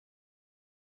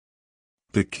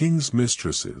The King's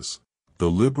Mistresses,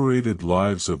 The Liberated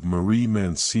Lives of Marie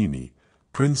Mancini,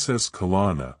 Princess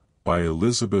Colonna, by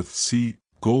Elizabeth C.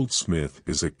 Goldsmith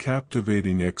is a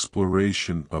captivating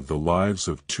exploration of the lives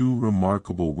of two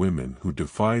remarkable women who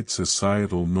defied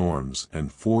societal norms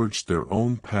and forged their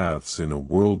own paths in a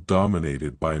world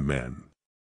dominated by men.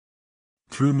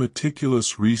 Through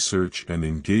meticulous research and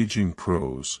engaging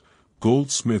prose,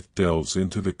 Goldsmith delves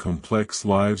into the complex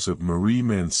lives of Marie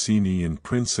Mancini and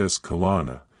Princess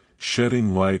Colonna,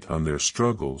 shedding light on their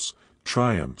struggles,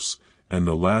 triumphs, and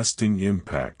the lasting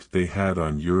impact they had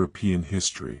on European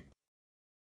history.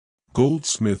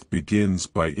 Goldsmith begins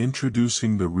by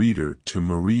introducing the reader to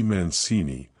Marie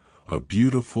Mancini, a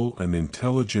beautiful and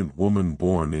intelligent woman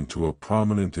born into a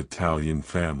prominent Italian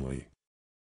family.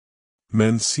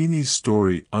 Mancini's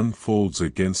story unfolds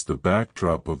against the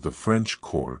backdrop of the French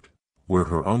court, where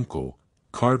her uncle,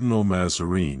 Cardinal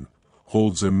Mazarin,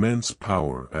 holds immense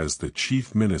power as the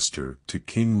chief minister to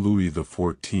King Louis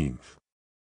XIV.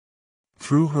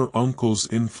 Through her uncle's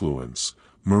influence,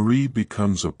 Marie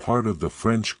becomes a part of the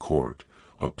French court,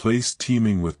 a place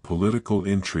teeming with political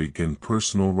intrigue and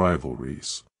personal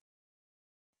rivalries.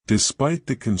 Despite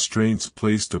the constraints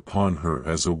placed upon her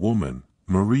as a woman,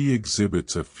 Marie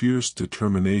exhibits a fierce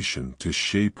determination to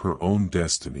shape her own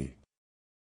destiny.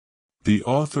 The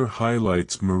author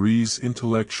highlights Marie's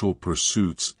intellectual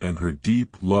pursuits and her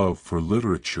deep love for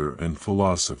literature and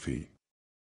philosophy.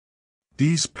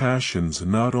 These passions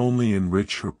not only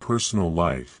enrich her personal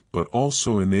life but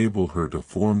also enable her to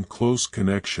form close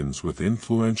connections with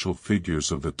influential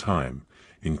figures of the time,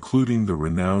 including the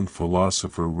renowned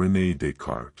philosopher René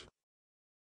Descartes.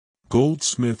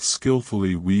 Goldsmith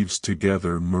skillfully weaves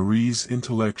together Marie's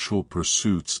intellectual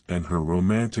pursuits and her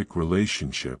romantic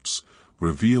relationships,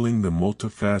 revealing the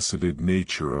multifaceted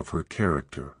nature of her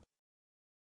character.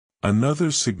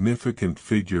 Another significant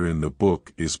figure in the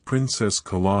book is Princess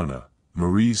Colonna,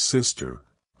 Marie's sister,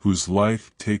 whose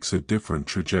life takes a different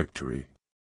trajectory.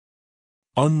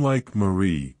 Unlike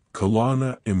Marie,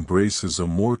 Colonna embraces a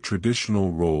more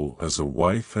traditional role as a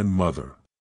wife and mother.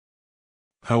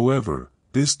 However,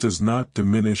 this does not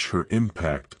diminish her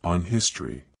impact on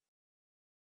history.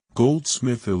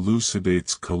 Goldsmith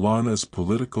elucidates Colonna's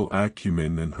political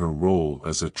acumen and her role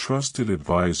as a trusted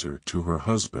advisor to her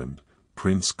husband,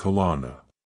 Prince Colonna.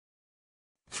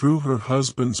 Through her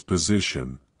husband's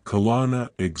position,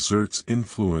 Colonna exerts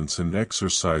influence and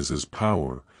exercises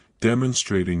power,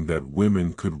 demonstrating that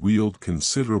women could wield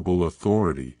considerable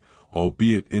authority,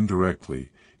 albeit indirectly,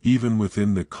 even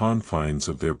within the confines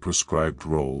of their prescribed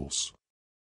roles.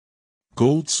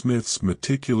 Goldsmith's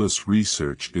meticulous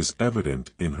research is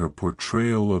evident in her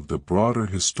portrayal of the broader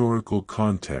historical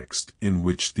context in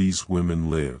which these women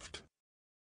lived.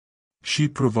 She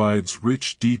provides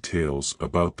rich details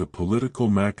about the political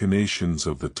machinations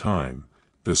of the time,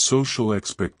 the social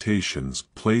expectations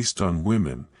placed on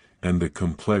women, and the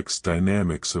complex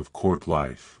dynamics of court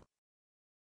life.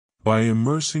 By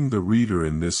immersing the reader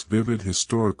in this vivid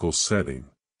historical setting,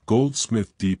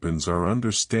 Goldsmith deepens our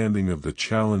understanding of the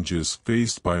challenges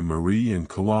faced by Marie and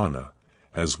Colonna,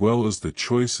 as well as the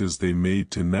choices they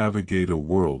made to navigate a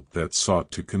world that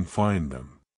sought to confine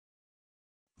them.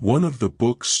 One of the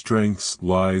book's strengths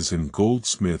lies in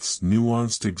Goldsmith's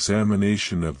nuanced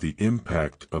examination of the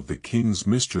impact of the King's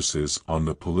Mistresses on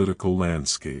the political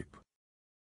landscape.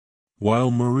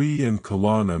 While Marie and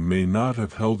Colonna may not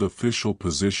have held official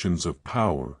positions of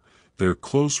power, their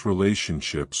close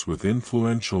relationships with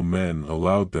influential men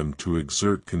allowed them to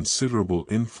exert considerable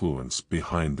influence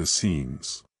behind the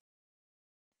scenes.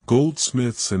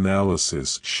 Goldsmith's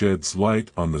analysis sheds light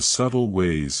on the subtle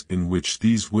ways in which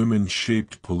these women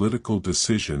shaped political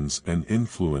decisions and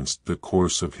influenced the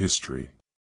course of history.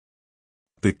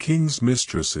 The King's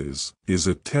Mistresses is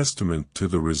a testament to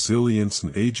the resilience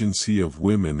and agency of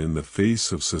women in the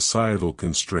face of societal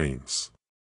constraints.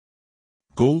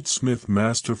 Goldsmith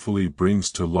masterfully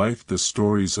brings to life the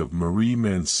stories of Marie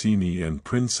Mancini and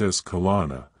Princess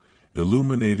Colonna,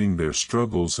 illuminating their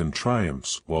struggles and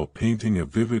triumphs while painting a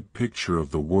vivid picture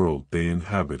of the world they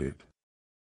inhabited.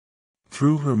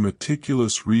 Through her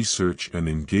meticulous research and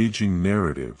engaging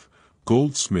narrative,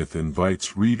 Goldsmith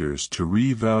invites readers to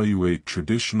reevaluate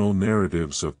traditional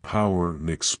narratives of power and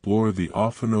explore the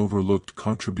often overlooked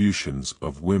contributions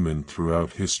of women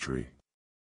throughout history.